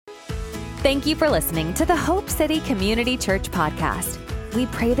Thank you for listening to the Hope City Community Church podcast. We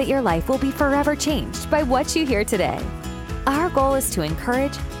pray that your life will be forever changed by what you hear today. Our goal is to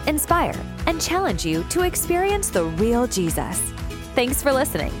encourage, inspire, and challenge you to experience the real Jesus. Thanks for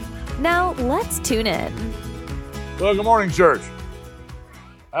listening. Now, let's tune in. Well, good morning, church.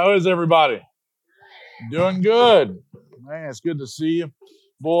 How is everybody? Doing good. Man, it's good to see you.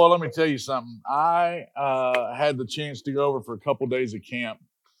 Boy, let me tell you something. I had the chance to go over for a couple days of camp,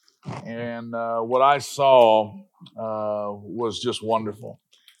 and what I saw was just wonderful.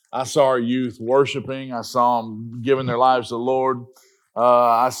 I saw our youth worshiping. I saw them giving their lives to the Lord.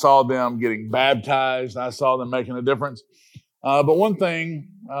 I saw them getting baptized. I saw them making a difference. But one thing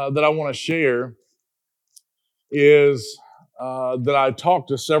that I want to share is that I talked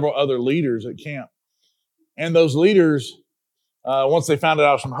to several other leaders at camp. And those leaders, once they found out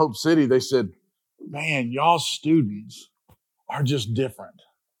I was from Hope City, they said, man, y'all students are just different.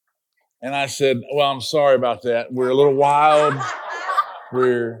 And I said, well, I'm sorry about that. We're a little wild.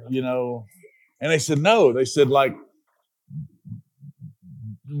 We're, and they said, no. They said, like,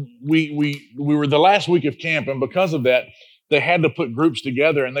 we were the last week of camp, and because of that, they had to put groups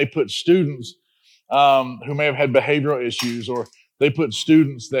together, and they put students who may have had behavioral issues, or they put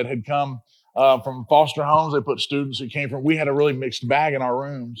students that had come from foster homes. They put students who came from, we had a really mixed bag in our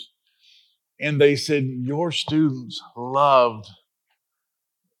rooms. And they said, your students loved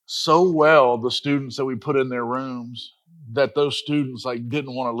so well the students that we put in their rooms that those students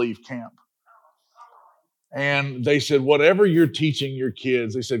didn't want to leave camp. And they said, whatever you're teaching your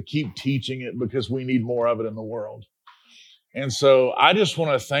kids, they said, keep teaching it because we need more of it in the world. And so I just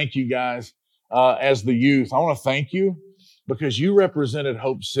want to thank you guys as the youth. I want to thank you because you represented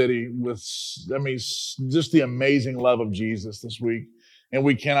Hope City with, just the amazing love of Jesus this week. And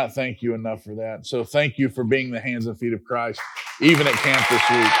we cannot thank you enough for that. So thank you for being the hands and feet of Christ, even at camp this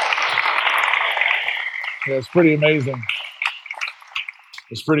week. Yeah, it's pretty amazing.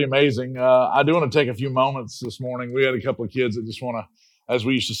 It's pretty amazing. I do want to take a few moments this morning. We had a couple of kids that just want to, as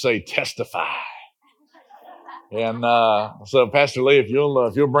we used to say, testify. And so, Pastor Lee, if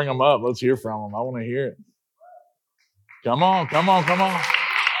you'll bring them up, let's hear from them. I want to hear it. Come on.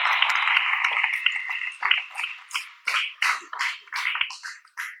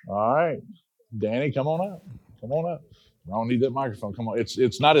 All right, Danny, come on up. I don't need that microphone. Come on.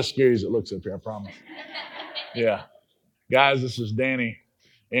 It's not as scary as it looks up here, I promise. Yeah. Guys, this is Danny.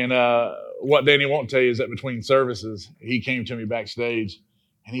 And what Danny won't tell you is that between services, he came to me backstage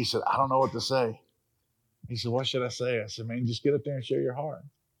and he said, I don't know what to say. He said, what should I say? I said, man, just get up there and share your heart.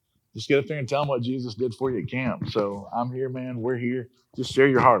 Just get up there and tell them what Jesus did for you at camp. So I'm here, man. We're here. Just share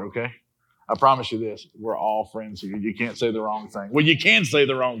your heart, okay? I promise you this. We're all friends here. You can't say the wrong thing. Well, you can say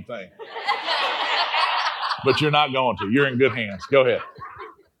the wrong thing. But you're not going to. You're in good hands. Go ahead.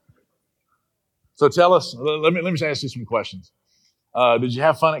 So tell us, let me just ask you some questions. Did you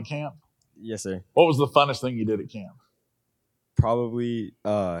have fun at camp? Yes, sir. What was the funnest thing you did at camp? Probably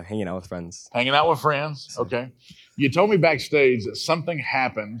hanging out with friends. Hanging out with friends? Okay. You told me backstage that something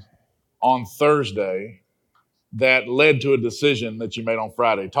happened on Thursday that led to a decision that you made on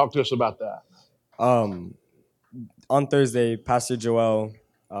Friday. Talk to us about that. On Thursday, Pastor Joel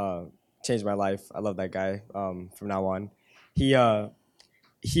changed my life. I love that guy from now on.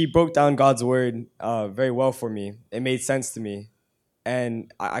 He broke down God's word very well for me. It made sense to me.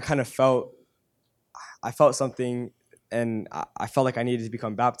 And I kind of felt something, and I felt like I needed to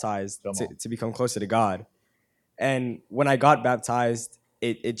become baptized to become closer to God. And when I got baptized,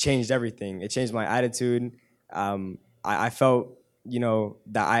 it changed everything. It changed my attitude. I felt,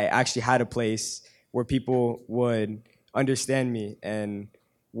 that I actually had a place where people would understand me and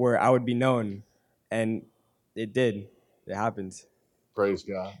where I would be known. And it did. It happened. Praise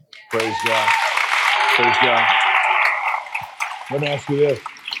God. Praise God. Praise God. Let me ask you this.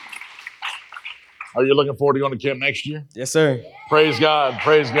 Are you looking forward to going to camp next year? Yes, sir. Praise God.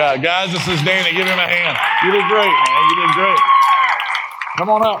 Praise God. Guys, this is Danny. Give him a hand. You did great, man. You did great. Come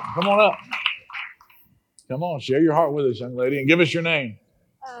on up. Come on. Share your heart with us, young lady. And give us your name.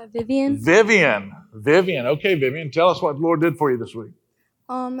 Vivian. Vivian. Okay, Vivian. Tell us what the Lord did for you this week.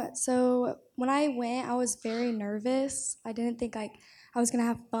 So when I went, I was very nervous. I didn't think I was going to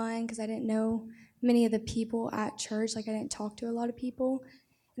have fun because I didn't know many of the people at church. I didn't talk to a lot of people.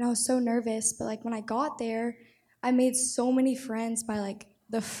 And I was so nervous. But when I got there, I made so many friends by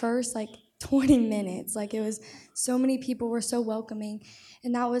the first 20 minutes. It was so many people were so welcoming.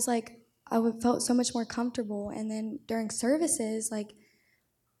 And that was I felt so much more comfortable. And then during services,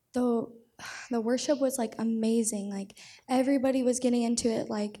 the worship was amazing. Everybody was getting into it.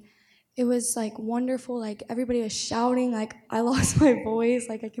 it was like wonderful. Like everybody was shouting. Like I lost my voice.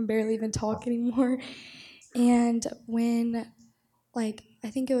 Like I can barely even talk anymore. And when, like,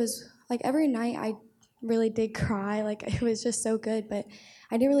 I think it was like every night I really did cry. Like it was just so good. But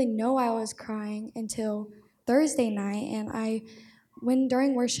I didn't really know I was crying until Thursday night. And when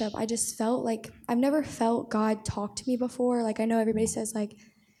during worship, I just felt like I've never felt God talk to me before. Like I know everybody says like,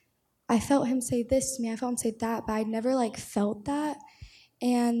 I felt him say this to me, I felt him say that, but I'd never like felt that.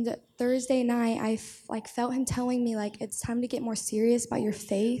 And Thursday night, I felt him telling me like it's time to get more serious about your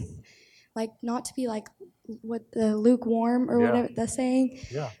faith, like not to be like what the lukewarm or whatever the saying.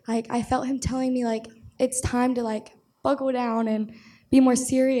 Yeah. Like I felt him telling me like it's time to like buckle down and be more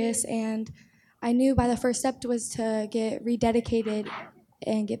serious. And I knew by the first step was to get rededicated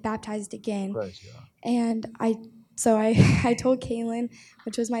and get baptized again. Praise God. And I told Kaylin,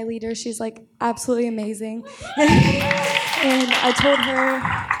 which was my leader, she's like absolutely amazing. And I told her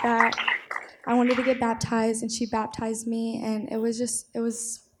that I wanted to get baptized, and she baptized me, and it was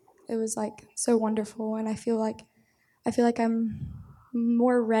like so wonderful. And I feel like I'm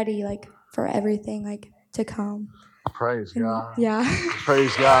more ready like for everything like to come. Praise God. Yeah.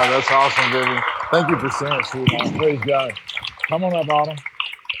 Praise God. That's awesome, Vivian. Thank you for saying, sweetheart. Praise God. Come on up, Autumn.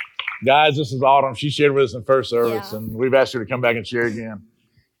 Guys, this is Autumn. She shared with us in first service, and we've asked her to come back and share again.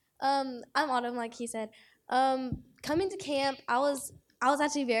 I'm Autumn, like he said. Coming to camp, I was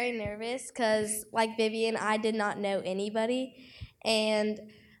actually very nervous because, like Vivian, I did not know anybody, and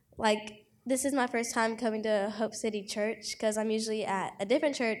like this is my first time coming to Hope City Church because I'm usually at a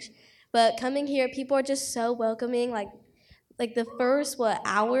different church. But coming here, people are just so welcoming. Like the first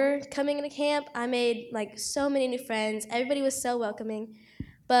hour coming into camp, I made like so many new friends. Everybody was so welcoming.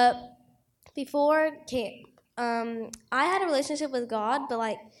 But before camp, I had a relationship with God, but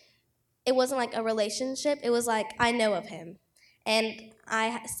like it wasn't like a relationship. It was like I know of him, and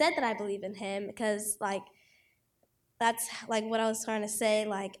I said that I believe in him because like that's like what I was trying to say.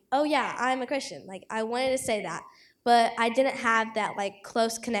 Like, oh yeah, I'm a Christian. Like I wanted to say that, but I didn't have that like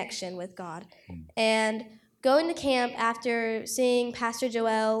close connection with God. And going to camp after seeing Pastor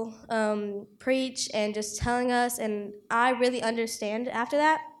Joel preach and just telling us, and I really understand after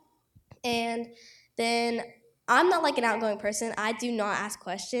that. And then I'm not like an outgoing person. I do not ask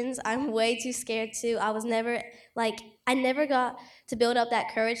questions. I'm way too scared to. I never got to build up that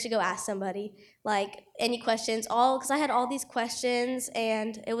courage to go ask somebody like any questions, all because I had all these questions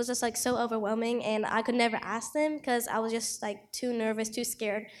and it was just like so overwhelming, and I could never ask them because I was just like too nervous, too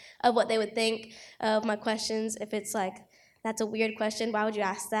scared of what they would think of my questions. If it's like, that's a weird question, why would you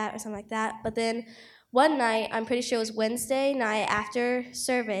ask that, or something like that. But then one night, I'm pretty sure it was Wednesday night after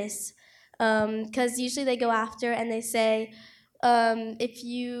service, because usually they go after and they say, if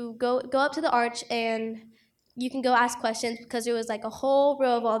you go up to the arch and you can go ask questions, because there was like a whole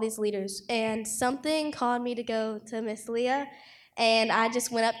row of all these leaders, and something called me to go to Miss Leah, and I just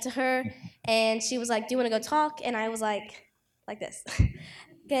went up to her, and she was like, do you want to go talk? And I was like this.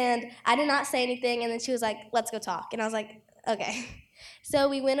 And I did not say anything, and then she was like, let's go talk. And I was like, okay. So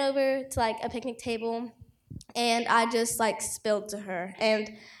we went over to like a picnic table, and I just like spilled to her,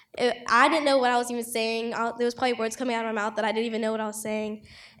 and I didn't know what I was even saying. There was probably words coming out of my mouth that I didn't even know what I was saying.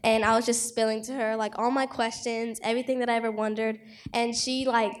 And I was just spilling to her, like, all my questions, everything that I ever wondered. And she,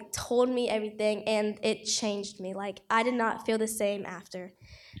 like, told me everything, and it changed me. Like, I did not feel the same after.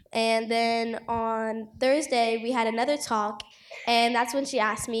 And then on Thursday, we had another talk, and that's when she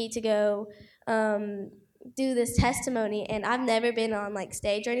asked me to go do this testimony. And I've never been on, like,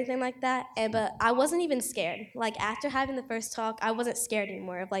 stage or anything like that, but I wasn't even scared. Like, after having the first talk, I wasn't scared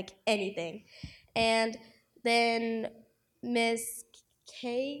anymore of, like, anything. And then Miss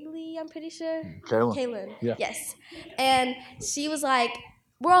Kaylee, I'm pretty sure. Kaylin. Yeah. Yes. And she was like,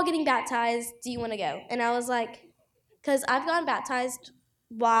 we're all getting baptized. Do you want to go? And I was like, because I've gotten baptized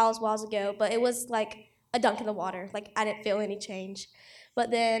whiles ago, but it was like a dunk in the water. Like, I didn't feel any change.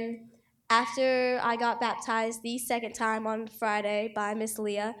 But then after I got baptized the second time on Friday by Miss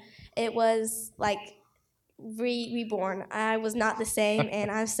Leah, it was like reborn. I was not the same,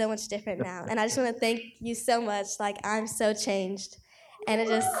 and I'm so much different now. And I just want to thank you so much. Like, I'm so changed. And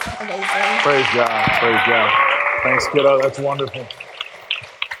it's just amazing. Praise God. Praise God. Thanks, kiddo. That's wonderful.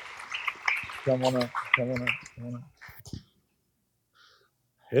 Come on up.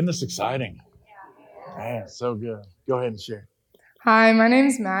 Isn't this exciting? Man, so good. Go ahead and share. Hi, my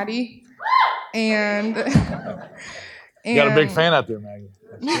name's Maddie. And You got a big fan out there, Maggie.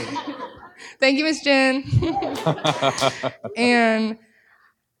 That's good. Thank you, Miss Jen. And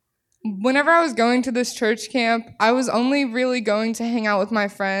whenever I was going to this church camp, I was only really going to hang out with my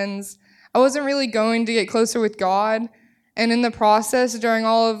friends. I wasn't really going to get closer with God. And in the process, during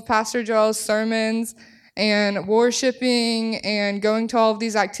all of Pastor Joel's sermons and worshiping and going to all of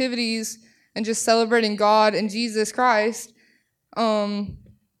these activities and just celebrating God and Jesus Christ,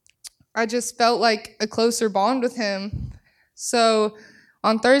 I just felt like a closer bond with him. So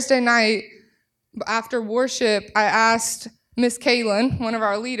on Thursday night, after worship, I asked Miss Kaylin, one of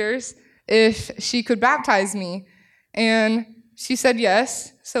our leaders, if she could baptize me. And she said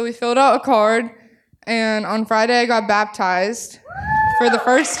yes. So we filled out a card. And on Friday, I got baptized for the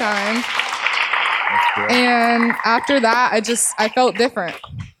first time. And after that, I felt different.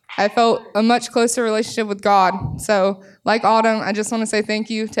 I felt a much closer relationship with God. So, like Autumn, I just want to say thank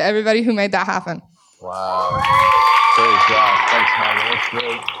you to everybody who made that happen. Wow. Praise God. Thanks, Mama. That's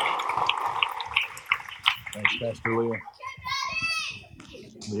great. Thanks, Pastor Leah.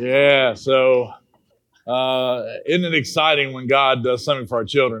 Yeah, so isn't it exciting when God does something for our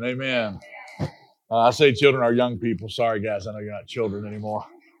children? Amen. I say children are young people. Sorry, guys. I know you're not children anymore.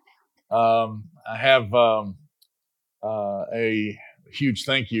 I have a huge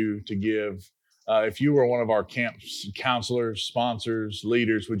thank you to give. If you were one of our camp counselors, sponsors,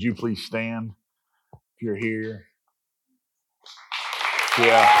 leaders, would you please stand if you're here?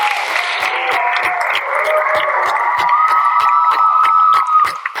 Yeah.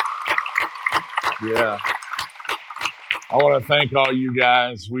 Yeah. I want to thank all you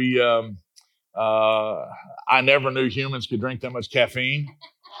guys. I never knew humans could drink that much caffeine.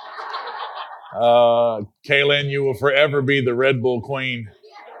 Kaylin, you will forever be the Red Bull queen.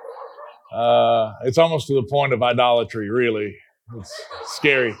 It's almost to the point of idolatry, really. It's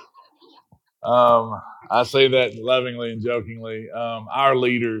scary. I say that lovingly and jokingly. Our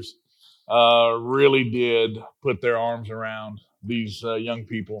leaders really did put their arms around these young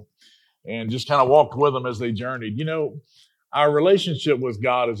people and just kind of walked with them as they journeyed. You know, our relationship with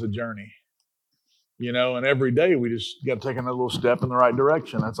God is a journey. You know, and every day we just got to take another little step in the right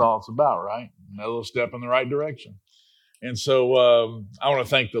direction. That's all it's about, right? Another little step in the right direction. And so I want to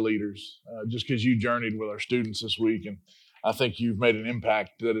thank the leaders just because you journeyed with our students this week. And I think you've made an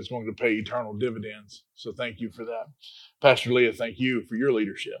impact that is going to pay eternal dividends. So thank you for that. Pastor Leah, thank you for your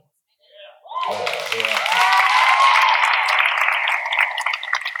leadership.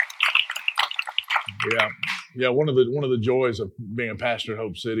 Yeah. One of the joys of being a pastor at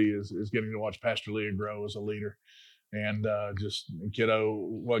Hope City is getting to watch Pastor Leah grow as a leader. And just, kiddo,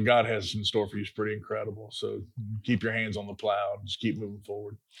 what God has in store for you is pretty incredible. So keep your hands on the plow and just keep moving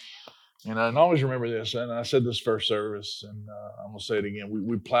forward. And always remember this, and I said this first service, and I'm going to say it again.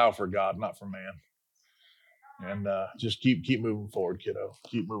 We plow for God, not for man. And just keep moving forward, kiddo.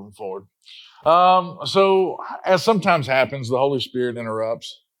 Keep moving forward. So as sometimes happens, the Holy Spirit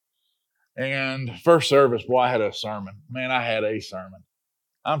interrupts. And first service, boy, I had a sermon. Man, I had a sermon.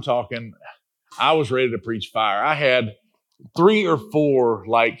 I'm talking, I was ready to preach fire. I had 3 or 4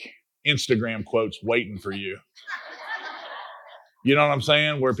 like Instagram quotes waiting for you. You know what I'm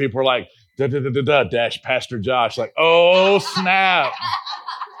saying? Where people are like, dash Pastor Josh. Like, oh, snap.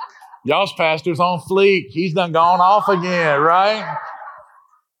 Y'all's pastor's on fleek. He's done gone off again, right?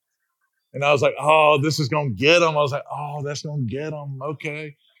 And I was like, oh, this is going to get him. I was like, oh, that's going to get him.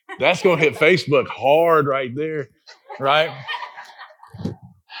 Okay. That's going to hit Facebook hard right there, right?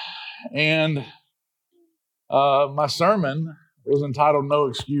 And my sermon was entitled No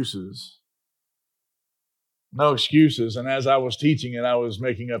Excuses. No excuses. And as I was teaching it, I was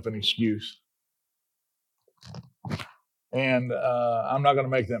making up an excuse. And I'm not going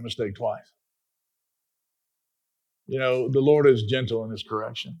to make that mistake twice. You know, the Lord is gentle in his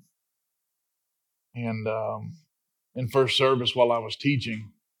correction. And in first service, while I was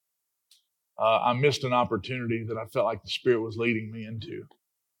teaching, I missed an opportunity that I felt like the Spirit was leading me into.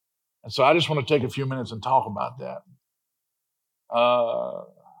 And so I just want to take a few minutes and talk about that.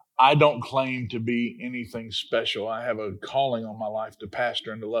 I don't claim to be anything special. I have a calling on my life to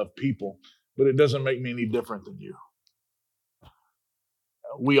pastor and to love people, but it doesn't make me any different than you.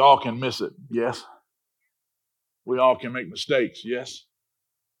 We all can miss it, yes. We all can make mistakes, yes.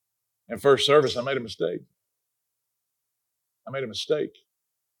 In first service, I made a mistake.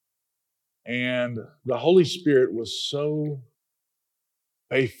 And the Holy Spirit was so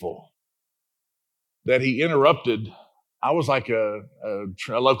faithful that he interrupted. I was like a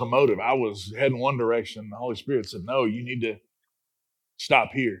locomotive. I was heading one direction. The Holy Spirit said, no, you need to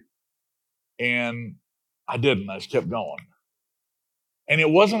stop here. And I didn't. I just kept going. And it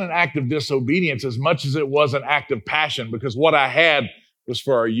wasn't an act of disobedience as much as it was an act of passion, because what I had was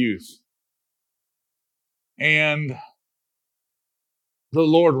for our youth. And the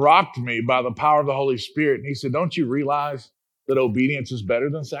Lord rocked me by the power of the Holy Spirit. And he said, don't you realize that obedience is better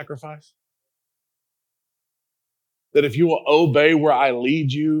than sacrifice? that if you will obey where I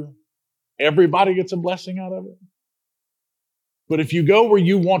lead you, everybody gets a blessing out of it. But if you go where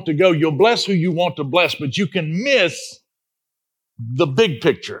you want to go, you'll bless who you want to bless, but you can miss the big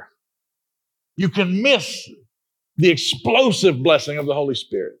picture. You can miss the explosive blessing of the Holy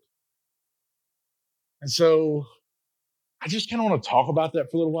Spirit. And so I just kind of want to talk about that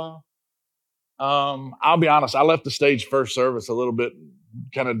for a little while. I'll be honest, I left the stage first service a little bit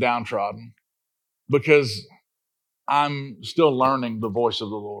kind of downtrodden because I'm still learning the voice of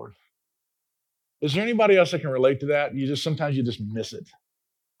the Lord. Is there anybody else that can relate to that? Sometimes you just miss it.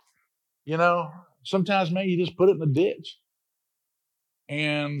 You know, sometimes, man, you just put it in the ditch.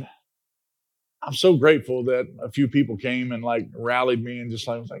 And I'm so grateful that a few people came and like rallied me and just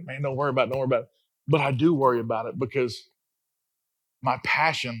like, was like, man, don't worry about it. But I do worry about it because my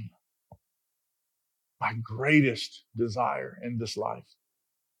passion, my greatest desire in this life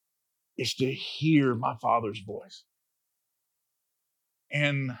is to hear my Father's voice.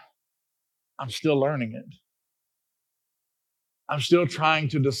 And I'm still learning it. I'm still trying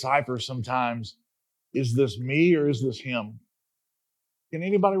to decipher sometimes, is this me or is this him? Can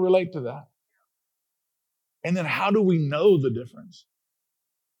anybody relate to that? And then how do we know the difference?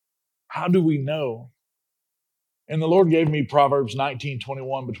 How do we know? And the Lord gave me Proverbs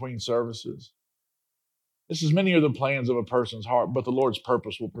 19:21 between services. This is, many are the plans of a person's heart, but the Lord's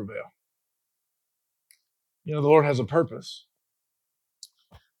purpose will prevail. You know, the Lord has a purpose.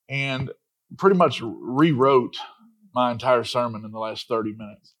 And pretty much rewrote my entire sermon in the last 30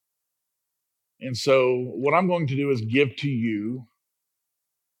 minutes. And so what I'm going to do is give to you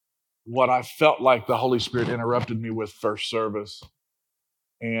what I felt like the Holy Spirit interrupted me with first service,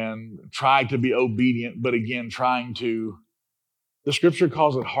 and tried to be obedient, but again, the scripture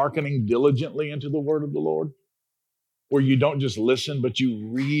calls it hearkening diligently into the word of the Lord, where you don't just listen, but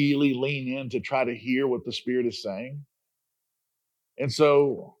you really lean in to try to hear what the Spirit is saying. And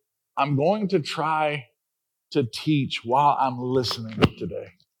so I'm going to try to teach while I'm listening today.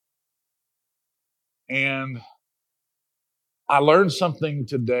 And I learned something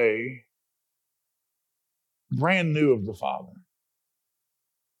today brand new of the Father,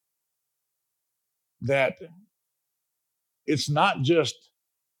 that it's not just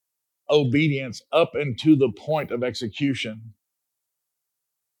obedience up and to the point of execution.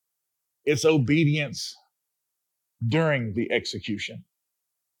 It's obedience during the execution.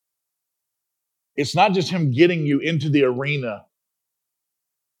 It's not just him getting you into the arena.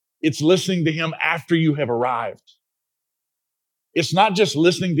 It's listening to him after you have arrived. It's not just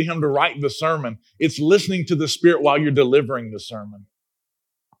listening to him to write the sermon. It's listening to the Spirit while you're delivering the sermon.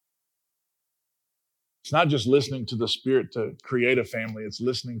 It's not just listening to the Spirit to create a family. It's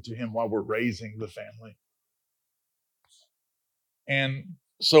listening to him while we're raising the family. And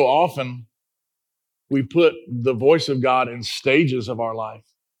so often we put the voice of God in stages of our life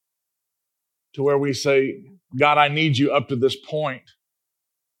to where we say, God, I need you up to this point.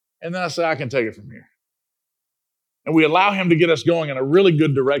 And then I say, I can take it from here. And we allow him to get us going in a really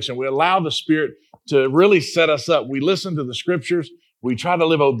good direction. We allow the Spirit to really set us up. We listen to the scriptures. We try to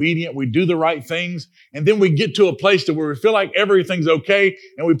live obedient. We do the right things. And then we get to a place to where we feel like everything's okay,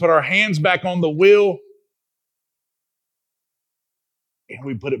 and we put our hands back on the wheel and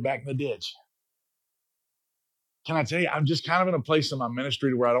we put it back in the ditch. Can I tell you, I'm just kind of in a place in my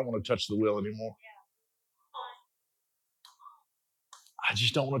ministry where I don't want to touch the wheel anymore. I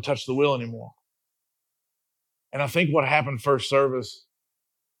just don't want to touch the wheel anymore. And I think what happened first service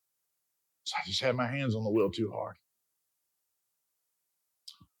is I just had my hands on the wheel too hard.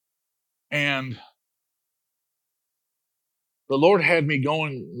 And the Lord had me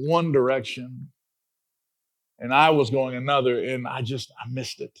going one direction, and I was going another, and I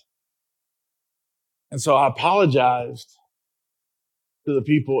missed it. And so I apologized to the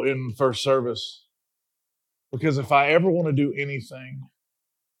people in first service, because if I ever want to do anything,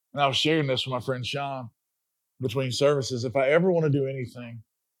 and I was sharing this with my friend Sean between services, if I ever want to do anything,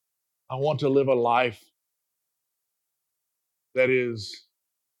 I want to live a life that is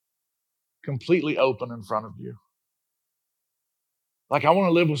completely open in front of you. Like, I want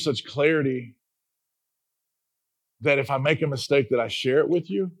to live with such clarity that if I make a mistake, that I share it with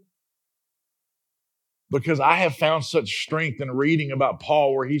you. Because I have found such strength in reading about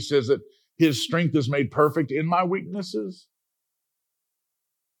Paul, where he says that his strength is made perfect in my weaknesses.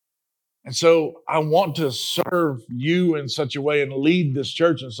 And so I want to serve you in such a way and lead this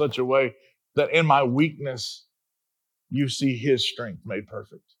church in such a way that in my weakness, you see his strength made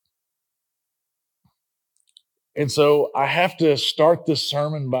perfect. And so I have to start this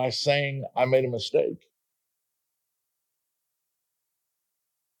sermon by saying I made a mistake.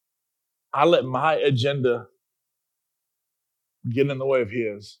 I let my agenda get in the way of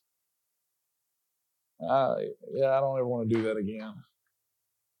his. I don't ever want to do that again.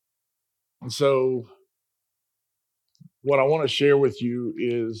 And so what I want to share with you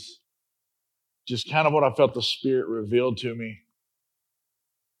is just kind of what I felt the Spirit revealed to me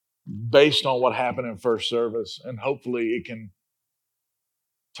based on what happened in first service. And hopefully it can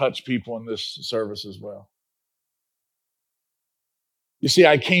touch people in this service as well. You see,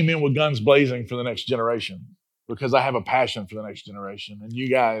 I came in with guns blazing for the next generation because I have a passion for the next generation. And you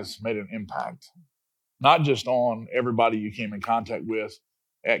guys made an impact, not just on everybody you came in contact with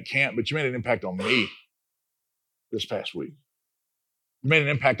at camp, but you made an impact on me this past week. You made an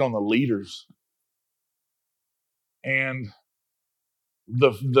impact on the leaders. And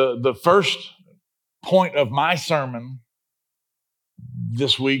the first point of my sermon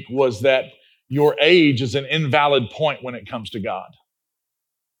this week was that your age is an invalid point when it comes to God.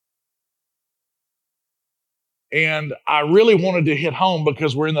 And I really wanted to hit home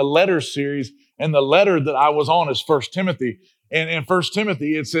because we're in the letter series, and the letter that I was on is 1 Timothy. And in 1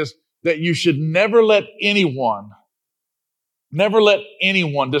 Timothy, it says that you should never let anyone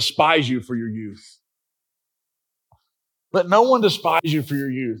despise you for your youth. Let no one despise you for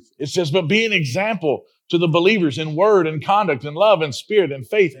your youth. It says, but be an example to the believers in word and conduct and love and spirit and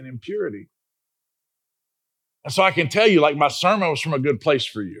faith and in purity. And so I can tell you, like, my sermon was from a good place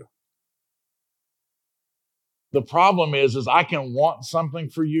for you. The problem is I can want something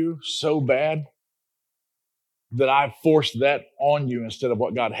for you so bad that I force that on you instead of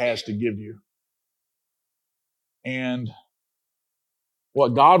what God has to give you. And what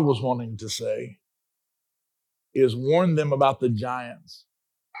God was wanting to say is warn them about the giants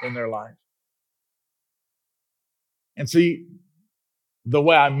in their life. And see, the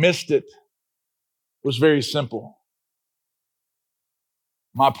way I missed it was very simple.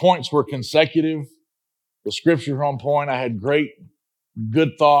 My points were consecutive. The scriptures were on point. I had great,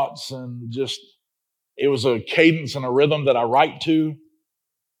 good thoughts, and just, it was a cadence and a rhythm that I write to.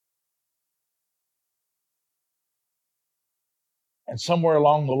 And somewhere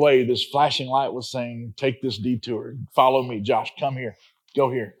along the way, this flashing light was saying, take this detour. Follow me, Josh. Come here.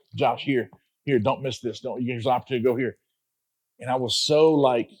 Go here. Josh, here. Here, don't miss this. Here's an opportunity to go here. And I was so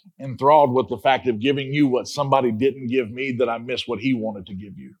enthralled with the fact of giving you what somebody didn't give me that I missed what he wanted to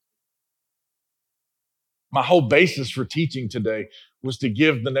give you. My whole basis for teaching today was to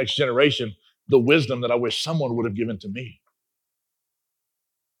give the next generation the wisdom that I wish someone would have given to me.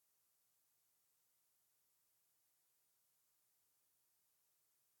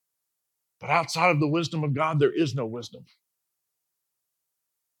 But outside of the wisdom of God, there is no wisdom.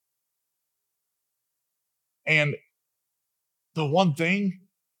 And the one thing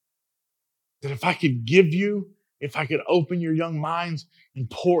that if I could give you, if I could open your young minds and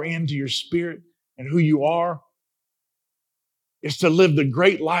pour into your spirit and who you are, is to live the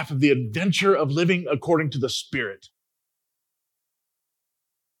great life of the adventure of living according to the Spirit.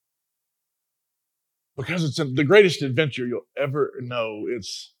 Because it's the greatest adventure you'll ever know.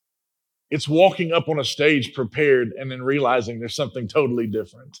 It's walking up on a stage prepared and then realizing there's something totally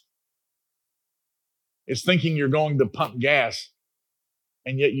different. It's thinking you're going to pump gas,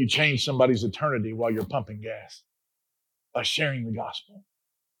 and yet you change somebody's eternity while you're pumping gas by sharing the gospel.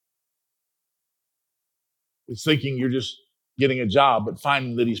 It's thinking you're just getting a job, but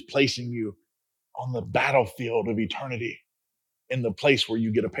finding that he's placing you on the battlefield of eternity in the place where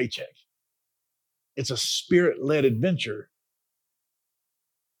you get a paycheck. It's a spirit-led adventure.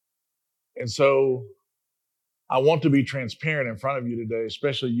 And so I want to be transparent in front of you today,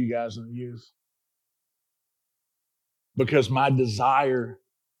 especially you guys in the youth, because my desire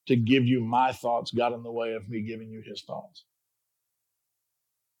to give you my thoughts got in the way of me giving you his thoughts.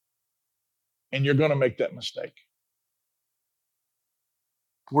 And you're going to make that mistake.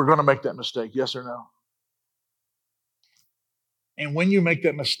 We're going to make that mistake, yes or no? And when you make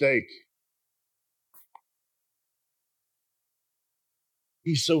that mistake,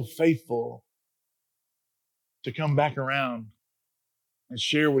 he's so faithful to come back around and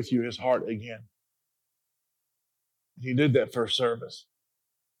share with you his heart again. He did that first service.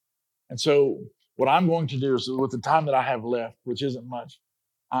 And so what I'm going to do is, with the time that I have left, which isn't much,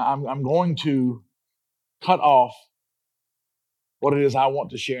 I'm going to cut off what it is I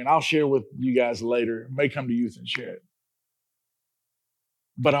want to share. And I'll share with you guys later. I may come to youth and share it.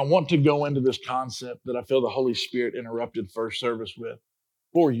 But I want to go into this concept that I feel the Holy Spirit interrupted first service with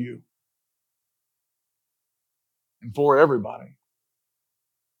for you and for everybody.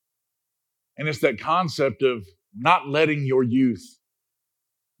 And it's that concept of not letting your youth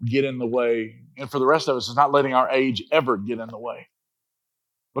get in the way. And for the rest of us, it's not letting our age ever get in the way.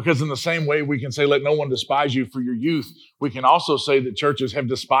 Because in the same way we can say, let no one despise you for your youth, we can also say that churches have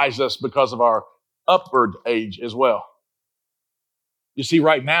despised us because of our upward age as well. You see,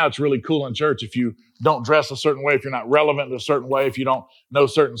 right now it's really cool in church if you don't dress a certain way, if you're not relevant in a certain way, if you don't know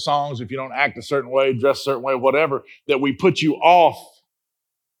certain songs, if you don't act a certain way, dress a certain way, whatever, that we put you off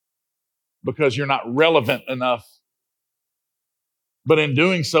because you're not relevant enough. But in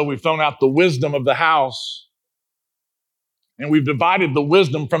doing so, we've thrown out the wisdom of the house, and we've divided the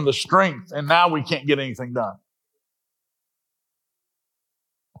wisdom from the strength, and now we can't get anything done.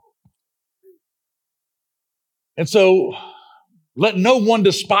 And so, let no one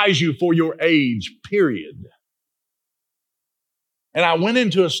despise you for your age, period. And I went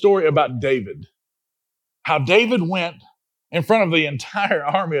into a story about David, how David went in front of the entire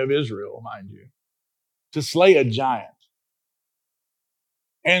army of Israel, mind you, to slay a giant.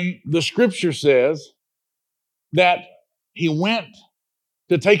 And the scripture says that he went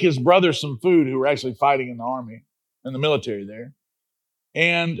to take his brothers some food who were actually fighting in the army, in the military there.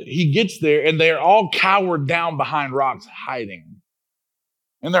 And he gets there, and they're all cowered down behind rocks, hiding.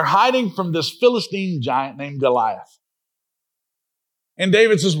 And they're hiding from this Philistine giant named Goliath. And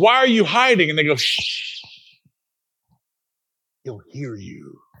David says, why are you hiding? And they go, shh, he'll hear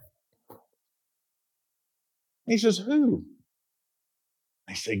you. And he says, who?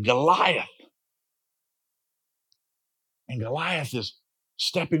 They say, Goliath. And Goliath is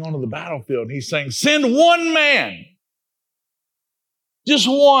stepping onto the battlefield, and he's saying, send one man, just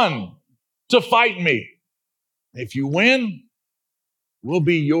one, to fight me. If you win, we'll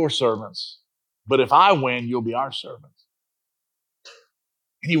be your servants. But if I win, you'll be our servants.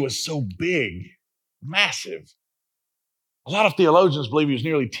 And he was so big, massive. A lot of theologians believe he was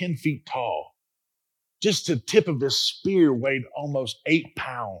nearly 10 feet tall. Just the tip of his spear weighed almost 8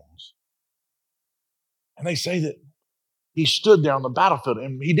 pounds. And they say that he stood there on the battlefield,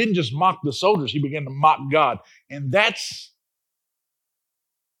 and he didn't just mock the soldiers, he began to mock God. And that's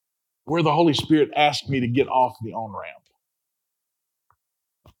where the Holy Spirit asked me to get off the on-ramp.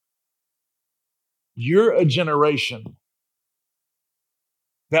 You're a generation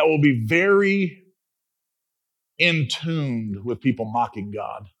that will be very in tune with people mocking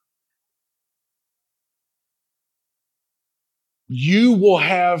God. You will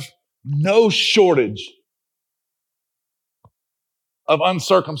have no shortage of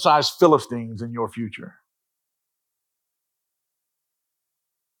uncircumcised Philistines in your future.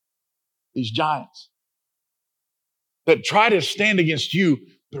 These giants that try to stand against you,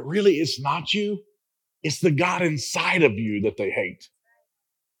 but really it's not you. It's the God inside of you that they hate.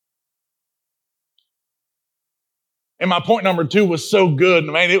 And my point number 2 was so good.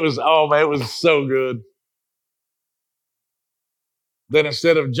 Man, it was so good. That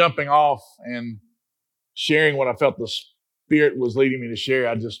instead of jumping off and sharing what I felt the Spirit was leading me to share,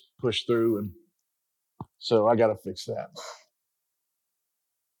 I just pushed through. And so I got to fix that.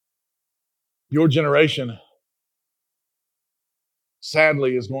 Your generation,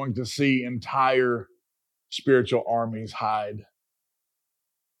 sadly, is going to see entire spiritual armies hide.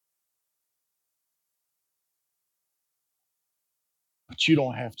 But you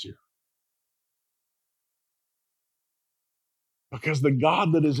don't have to. Because the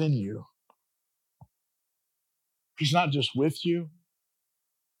God that is in you, He's not just with you,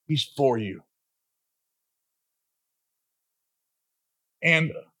 He's for you.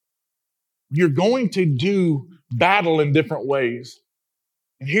 And you're going to do battle in different ways.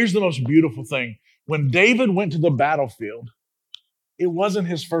 And here's the most beautiful thing. When David went to the battlefield, it wasn't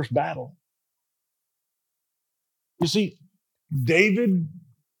his first battle. You see, David,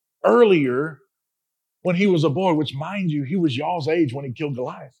 earlier, when he was a boy, which mind you, he was y'all's age when he killed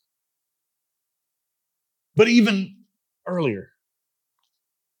Goliath. But even earlier,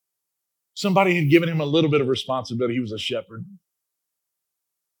 somebody had given him a little bit of responsibility. He was a shepherd.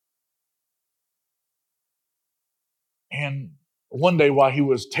 And one day while he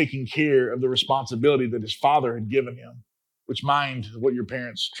was taking care of the responsibility that his father had given him, which mind what your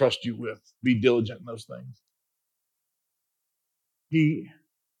parents trust you with, be diligent in those things. He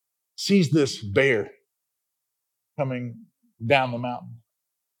sees this bear coming down the mountain.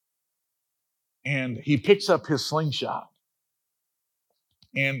 And he picks up his slingshot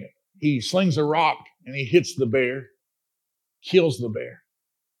and he slings a rock and he hits the bear, kills the bear.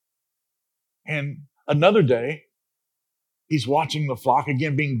 And another day, he's watching the flock,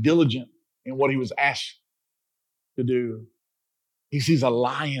 again, being diligent in what he was asked to do. He sees a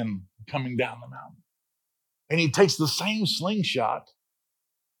lion coming down the mountain. And he takes the same slingshot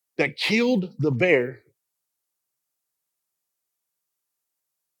that killed the bear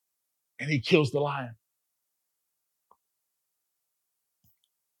and he kills the lion.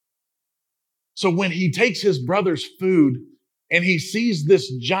 So when he takes his brother's food and he sees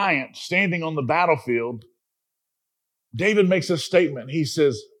this giant standing on the battlefield, David makes a statement. He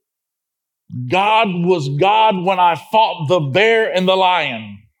says, God was God when I fought the bear and the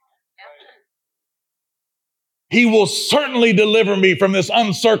lion. He will certainly deliver me from this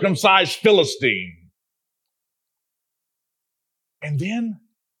uncircumcised Philistine. And then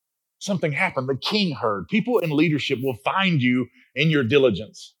something happened. The king heard. People in leadership will find you in your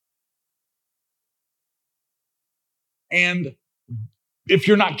diligence. And if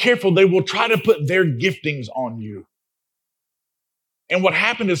you're not careful, they will try to put their giftings on you. And what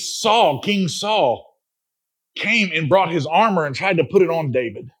happened is Saul, King Saul, came and brought his armor and tried to put it on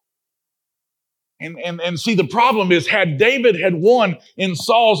David. And see, the problem is, had David had won in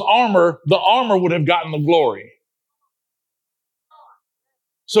Saul's armor, the armor would have gotten the glory.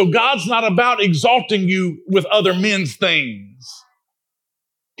 So God's not about exalting you with other men's things.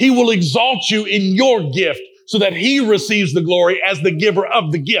 He will exalt you in your gift so that he receives the glory as the giver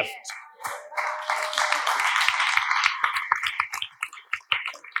of the gift.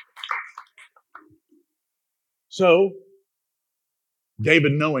 So,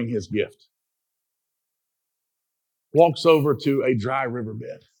 David, knowing his gift, walks over to a dry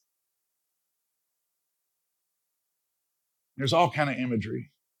riverbed. There's all kind of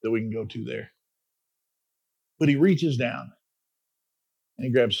imagery that we can go to there. But he reaches down and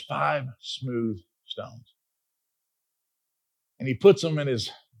he grabs 5 smooth stones. And he puts them in his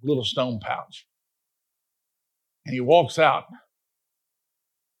little stone pouch. And he walks out.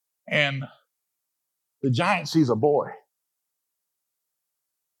 And the giant sees a boy.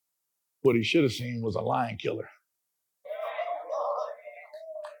 What he should have seen was a lion killer.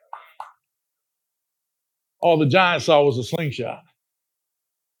 All the giant saw was a slingshot.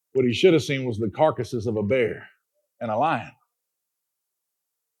 What he should have seen was the carcasses of a bear and a lion.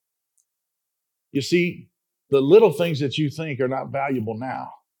 You see, the little things that you think are not valuable now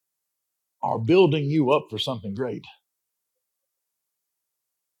are building you up for something great.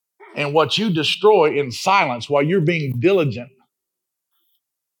 And what you destroy in silence while you're being diligent,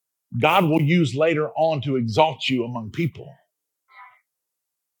 God will use later on to exalt you among people.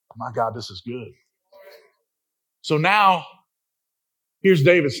 My God, this is good. So now, here's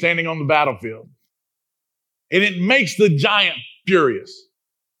David standing on the battlefield. And it makes the giant furious.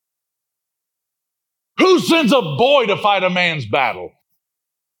 Who sends a boy to fight a man's battle?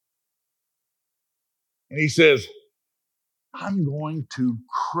 And he says, I'm going to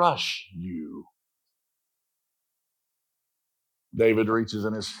crush you. David reaches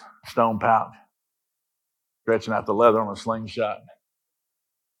in his stone pouch, stretching out the leather on a slingshot.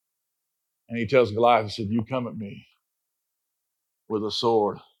 And he tells Goliath, he said, you come at me with a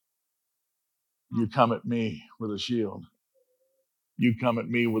sword. You come at me with a shield. You come at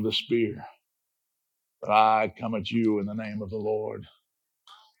me with a spear. But I come at you in the name of the Lord.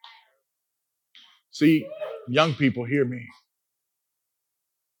 See, young people, hear me.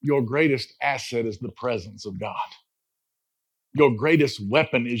 Your greatest asset is the presence of God. Your greatest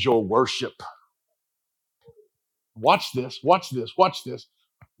weapon is your worship. Watch this, watch this, watch this.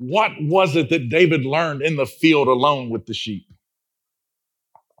 What was it that David learned in the field alone with the sheep?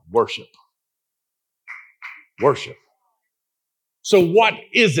 Worship. Worship. So what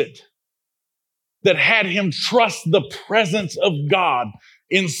is it that had him trust the presence of God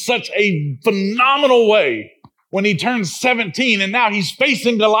in such a phenomenal way when he turns 17 and now he's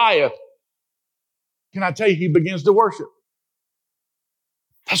facing Goliath? Can I tell you, he begins to worship.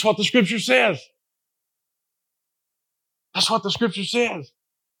 That's what the scripture says. That's what the scripture says.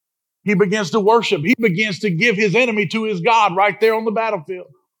 He begins to worship. He begins to give his enemy to his God right there on the battlefield.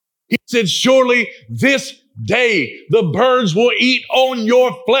 He said, surely this day the birds will eat on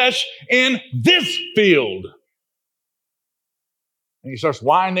your flesh in this field. And he starts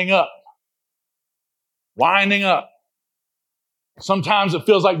winding up. Winding up. Sometimes it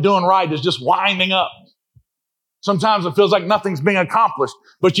feels like doing right is just winding up. Sometimes it feels like nothing's being accomplished,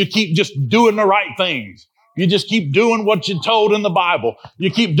 but you keep just doing the right things. You just keep doing what you're told in the Bible. You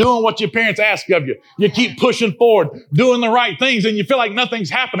keep doing what your parents ask of you. You keep pushing forward, doing the right things, and you feel like nothing's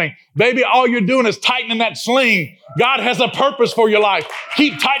happening. Baby, all you're doing is tightening that sling. God has a purpose for your life.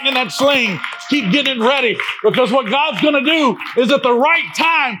 Keep tightening that sling. Keep getting it ready, because what God's going to do is at the right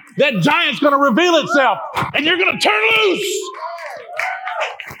time, that giant's going to reveal itself, and you're going to turn loose.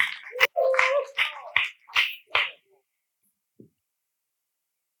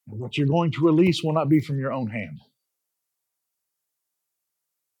 What you're going to release will not be from your own hand.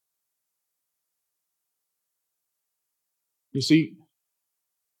 You see,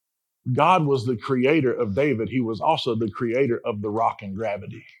 God was the creator of David. He was also the creator of the rock and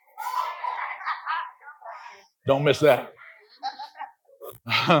gravity. Don't miss that.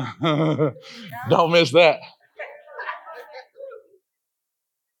 Don't miss that.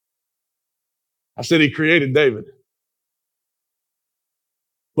 I said he created David,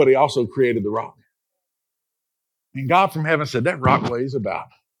 but he also created the rock. And God from heaven said, that rock weighs about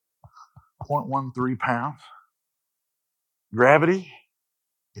 0.13 pounds. Gravity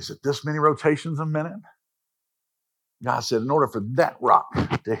is at this many rotations a minute. God said, in order for that rock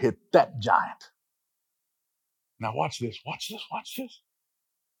to hit that giant. Now watch this, watch this, watch this.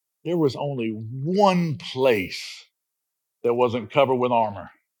 There was only one place that wasn't covered with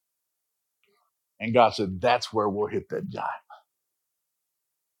armor. And God said, that's where we'll hit that giant.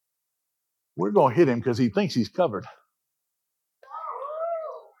 We're going to hit him because he thinks he's covered.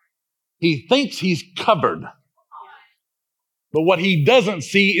 He thinks he's covered. But what he doesn't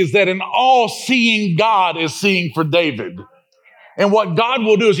see is that an all-seeing God is seeing for David. And what God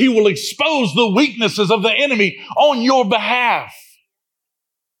will do is he will expose the weaknesses of the enemy on your behalf.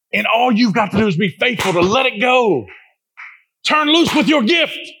 And all you've got to do is be faithful to let it go. Turn loose with your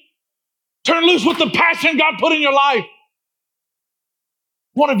gift. Turn loose with the passion God put in your life.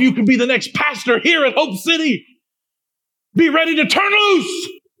 One of you could be the next pastor here at Hope City. Be ready to turn loose.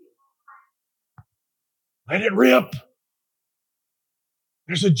 Let it rip.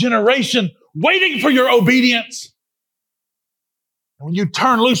 There's a generation waiting for your obedience. And when you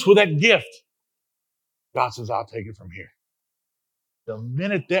turn loose with that gift, God says, I'll take it from here. The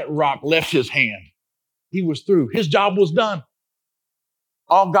minute that rock left his hand, he was through. His job was done.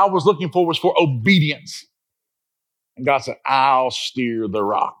 All God was looking for was for obedience. And God said, I'll steer the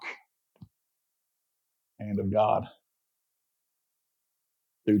rock. Hand of God.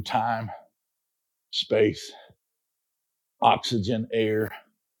 Through time, space, oxygen, air,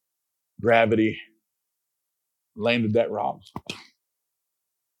 gravity, landed that rock.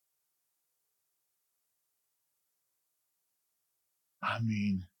 I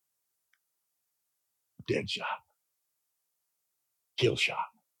mean, dead shot. Kill shot.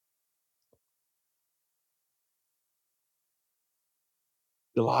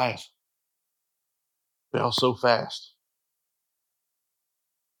 Goliath fell so fast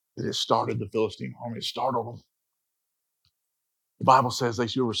that it started the Philistine army. It startled them. The Bible says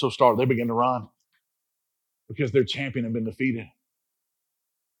they were so startled, they began to run because their champion had been defeated.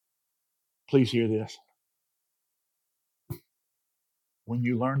 Please hear this. When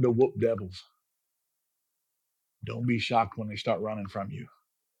you learn to whoop devils, don't be shocked when they start running from you.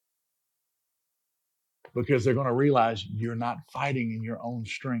 Because they're going to realize you're not fighting in your own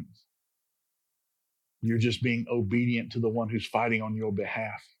strength. You're just being obedient to the one who's fighting on your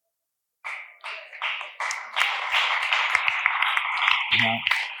behalf. Now,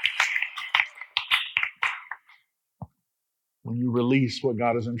 when you release what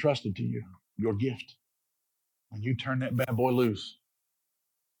God has entrusted to you, your gift, when you turn that bad boy loose,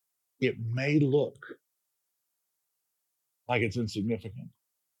 it may look like it's insignificant.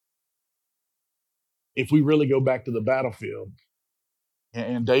 If we really go back to the battlefield,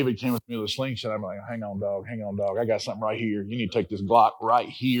 and David came with me with a slingshot, I'm like, hang on, dog. I got something right here. You need to take this Glock right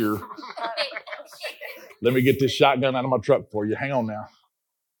here. Let me get this shotgun out of my truck for you. Hang on now.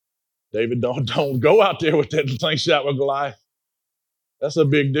 David, don't go out there with that slingshot with Goliath. That's a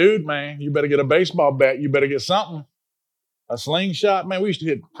big dude, man. You better get a baseball bat. You better get something. A slingshot, man. We used to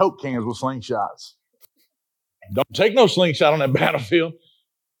hit Coke cans with slingshots. Don't take no slingshot on that battlefield.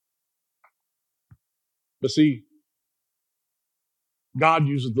 But see, God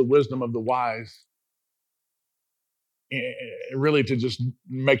uses the wisdom of the wise really to just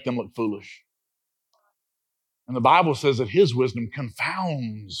make them look foolish. And the Bible says that his wisdom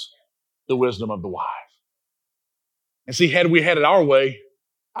confounds the wisdom of the wise. And see, had we had it our way,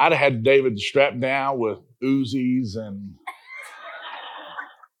 I'd have had David strapped down with Uzis and,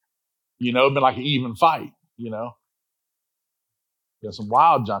 it'd been like an even fight, There's some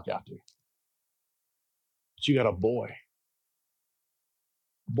wild junk out there. But you got a boy.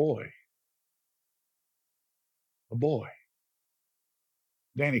 A boy.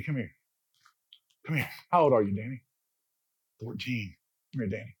 Danny, come here. Come here. How old are you, Danny? 14. Come here,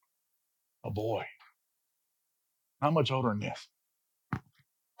 Danny. A boy. How much older than this?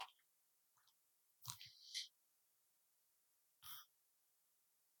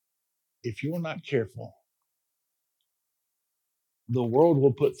 If you're not careful, the world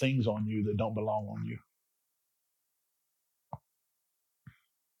will put things on you that don't belong on you.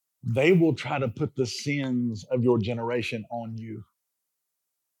 They will try to put the sins of your generation on you.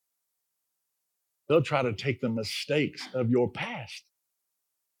 They'll try to take the mistakes of your past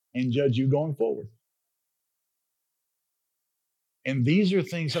and judge you going forward. And these are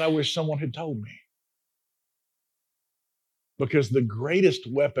things that I wish someone had told me. Because the greatest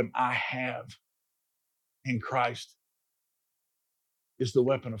weapon I have in Christ is the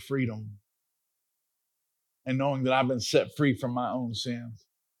weapon of freedom. And knowing that I've been set free from my own sins.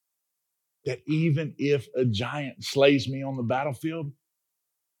 That even if a giant slays me on the battlefield,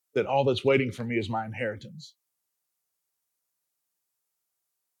 that all that's waiting for me is my inheritance.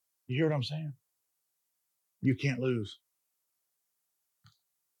 You hear what I'm saying? You can't lose.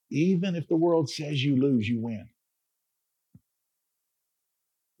 Even if the world says you lose, you win.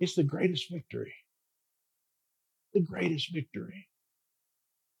 It's the greatest victory. The greatest victory.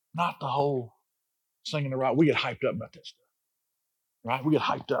 Not the whole singing the right. We get hyped up about this stuff. Right? We get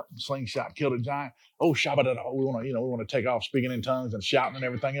hyped up. Slingshot killed a giant. Oh, shabba. We want to take off speaking in tongues and shouting and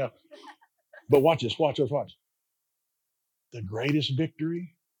everything else. But watch this. Watch. The greatest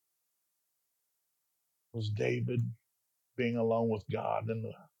victory was David being alone with God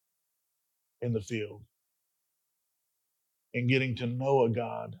in the field and getting to know a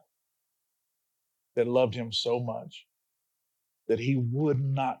God that loved him so much that he would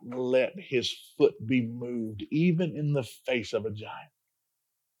not let his foot be moved, even in the face of a giant.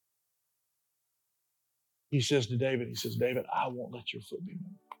 He says to David, David, I won't let your foot be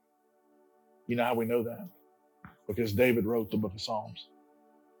moved. You know how we know that? Because David wrote the book of Psalms.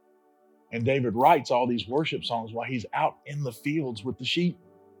 And David writes all these worship songs while he's out in the fields with the sheep.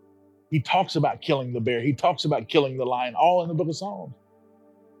 He talks about killing the bear. He talks about killing the lion, all in the book of Psalms.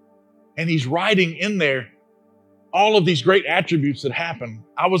 And he's writing in there all of these great attributes that happen.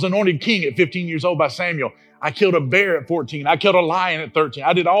 I was anointed king at 15 years old by Samuel. I killed a bear at 14. I killed a lion at 13.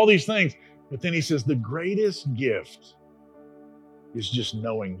 I did all these things. But then he says, the greatest gift is just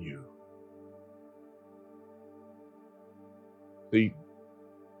knowing you. See,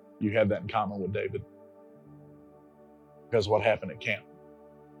 you had that in common with David. Because what happened at camp?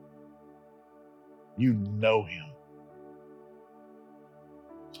 You know him.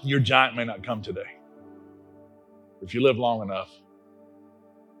 Your giant may not come today. If you live long enough,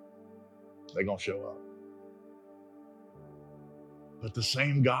 they're going to show up. But the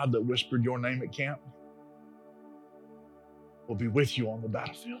same God that whispered your name at camp will be with you on the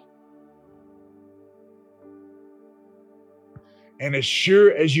battlefield. And as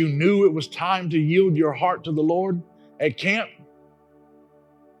sure as you knew it was time to yield your heart to the Lord at camp,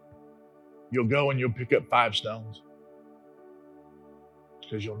 you'll go and you'll pick up 5 stones.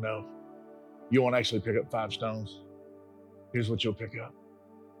 Because you'll know. You won't actually pick up 5 stones. Here's what you'll pick up.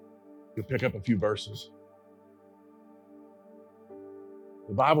 You'll pick up a few verses.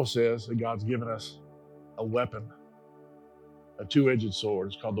 The Bible says that God's given us a weapon, a 2-edged sword.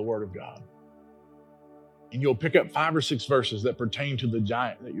 It's called the Word of God. And you'll pick up 5 or 6 verses that pertain to the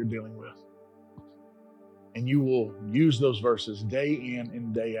giant that you're dealing with. And you will use those verses day in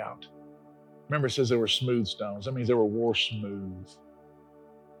and day out. Remember, it says they were smooth stones. That means they were war smooth.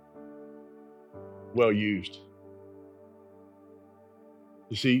 Well used.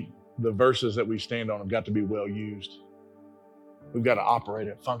 You see, the verses that we stand on have got to be well used. We've got to operate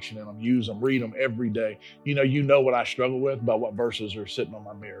it, function in them, use them, read them every day. You know what I struggle with by what verses are sitting on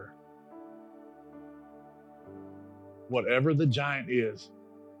my mirror. Whatever the giant is,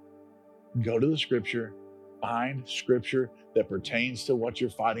 go to the scripture, find scripture that pertains to what you're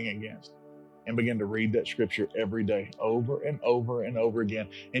fighting against, and begin to read that scripture every day, over and over and over again.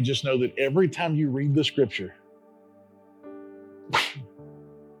 And just know that every time you read the scripture,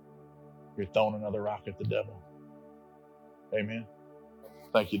 you're throwing another rock at the devil. Amen.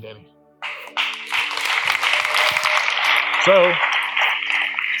 Thank you, Danny.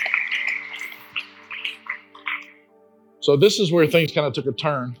 So this is where things kind of took a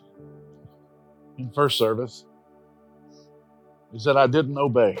turn in first service, is that I didn't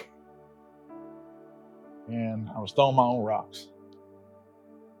obey. And I was throwing my own rocks.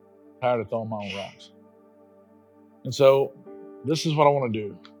 Tired of throwing my own rocks. And so this is what I want to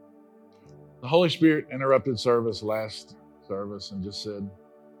do. The Holy Spirit interrupted last service and just said,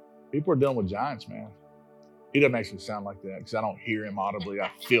 people are dealing with giants, man. He doesn't actually sound like that because I don't hear him audibly.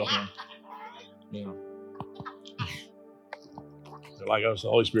 I feel him. They're like, oh, so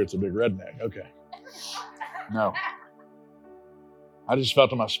the Holy Spirit's a big redneck. Okay. No. I just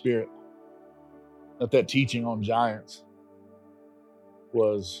felt in my spirit that teaching on giants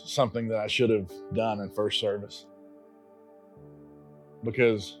was something that I should have done in first service.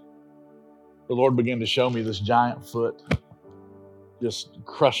 Because the Lord began to show me this giant foot just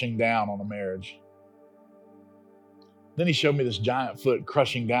crushing down on a marriage. Then he showed me this giant foot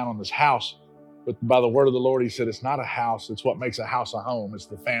crushing down on this house. But by the word of the Lord, he said, it's not a house. It's what makes a house a home. It's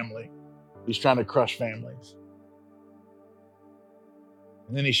the family. He's trying to crush families.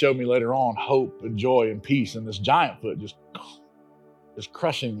 And then he showed me later on hope and joy and peace, and this giant foot just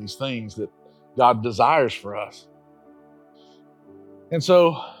crushing these things that God desires for us. And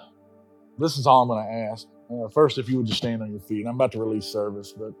so this is all I'm going to ask. First, if you would just stand on your feet. I'm about to release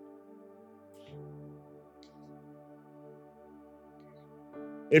service, but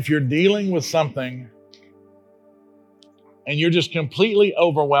if you're dealing with something and you're just completely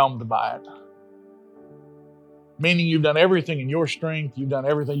overwhelmed by it, meaning you've done everything in your strength, you've done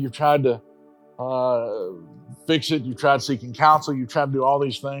everything, you've tried to fix it, you've tried seeking counsel, you've tried to do all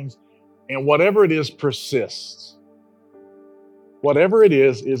these things, and whatever it is persists. Whatever it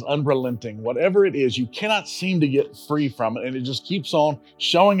is unrelenting. Whatever it is, you cannot seem to get free from it, and it just keeps on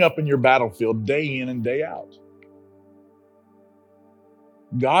showing up in your battlefield day in and day out.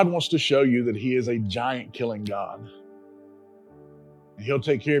 God wants to show you that He is a giant killing God. And He'll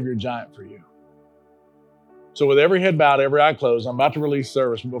take care of your giant for you. So with every head bowed, every eye closed, I'm about to release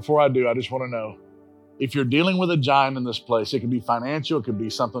service. But before I do, I just want to know, if you're dealing with a giant in this place, it could be financial, it could be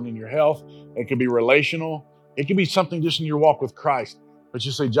something in your health, it could be relational, it could be something just in your walk with Christ. But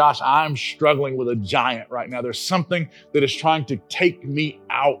you say, Josh, I'm struggling with a giant right now. There's something that is trying to take me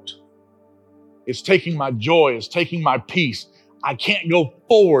out. It's taking my joy, it's taking my peace. I can't go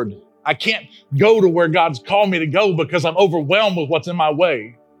forward. I can't go to where God's called me to go because I'm overwhelmed with what's in my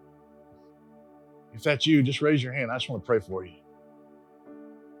way. If that's you, just raise your hand. I just want to pray for you.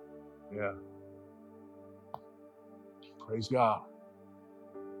 Yeah. Praise God.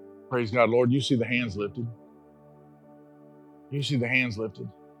 Praise God. Lord, you see the hands lifted. You see the hands lifted.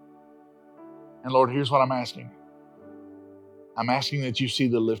 And Lord, here's what I'm asking. I'm asking that you see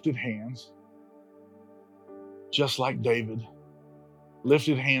the lifted hands, just like David,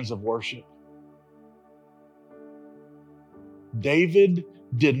 lifted hands of worship. David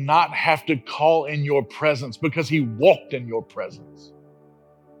did not have to call in your presence because he walked in your presence.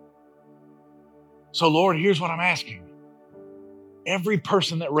 So Lord, here's what I'm asking. Every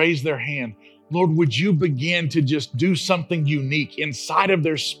person that raised their hand, Lord, would you begin to just do something unique inside of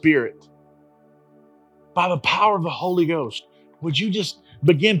their spirit? By the power of the Holy Ghost, would you just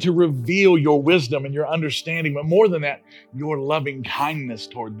begin to reveal your wisdom and your understanding, but more than that, your loving kindness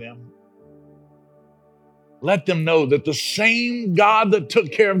toward them? Let them know that the same God that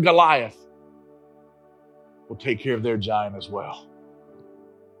took care of Goliath will take care of their giant as well.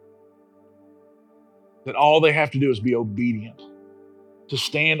 That all they have to do is be obedient, to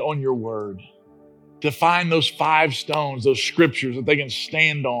stand on your word, to find those 5 stones, those scriptures that they can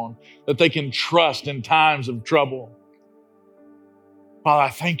stand on, that they can trust in times of trouble. Father, I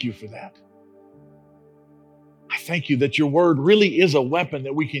thank you for that. I thank you that your word really is a weapon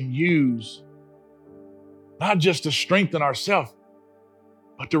that we can use, not just to strengthen ourselves,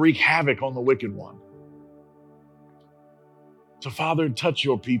 but to wreak havoc on the wicked one. So Father, touch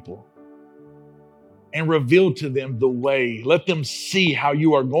your people and reveal to them the way. Let them see how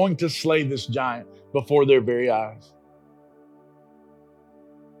you are going to slay this giant before their very eyes.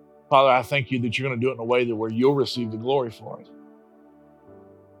 Father, I thank you that you're going to do it in a way that where you'll receive the glory for it.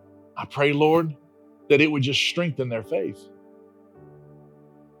 I pray, Lord, that it would just strengthen their faith.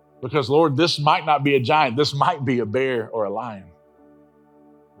 Because, Lord, this might not be a giant. This might be a bear or a lion.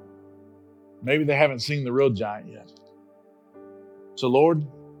 Maybe they haven't seen the real giant yet. So, Lord,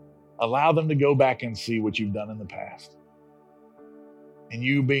 allow them to go back and see what you've done in the past. And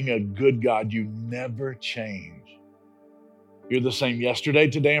you being a good God, you never change. You're the same yesterday,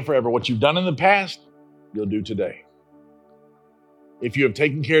 today, and forever. What you've done in the past, you'll do today. If you have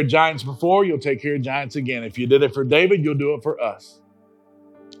taken care of giants before, you'll take care of giants again. If you did it for David, you'll do it for us.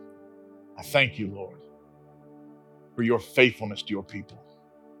 I thank you, Lord, for your faithfulness to your people.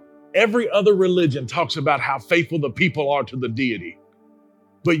 Every other religion talks about how faithful the people are to the deity.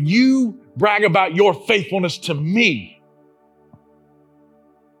 But you brag about your faithfulness to me.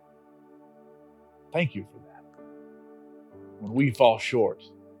 Thank you for that. When we fall short,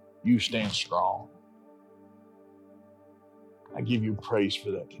 you stand strong. I give you praise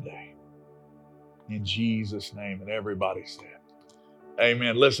for that today. In Jesus' name, and everybody said,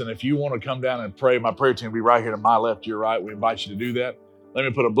 amen. Listen, if you want to come down and pray, my prayer team will be right here to my left, your right. We invite you to do that. Let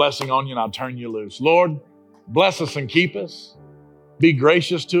me put a blessing on you and I'll turn you loose. Lord, bless us and keep us. Be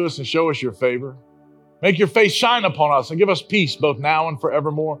gracious to us and show us your favor. Make your face shine upon us and give us peace both now and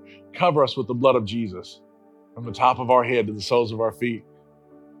forevermore. Cover us with the blood of Jesus from the top of our head to the soles of our feet.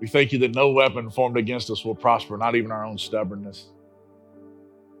 We thank you that no weapon formed against us will prosper, not even our own stubbornness,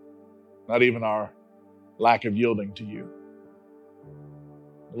 not even our lack of yielding to you.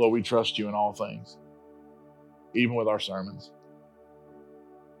 Lord, we trust you in all things, even with our sermons.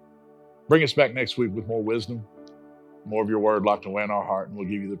 Bring us back next week with more wisdom, more of your word locked away in our heart, and we'll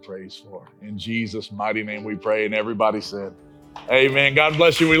give you the praise for it. In Jesus' mighty name we pray, and everybody said, amen. God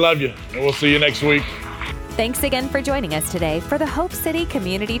bless you. We love you, and we'll see you next week. Thanks again for joining us today for the Hope City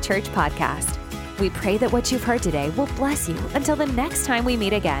Community Church podcast. We pray that what you've heard today will bless you until the next time we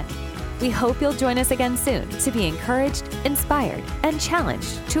meet again. We hope you'll join us again soon to be encouraged, inspired, and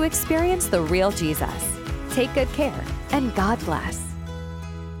challenged to experience the real Jesus. Take good care, and God bless.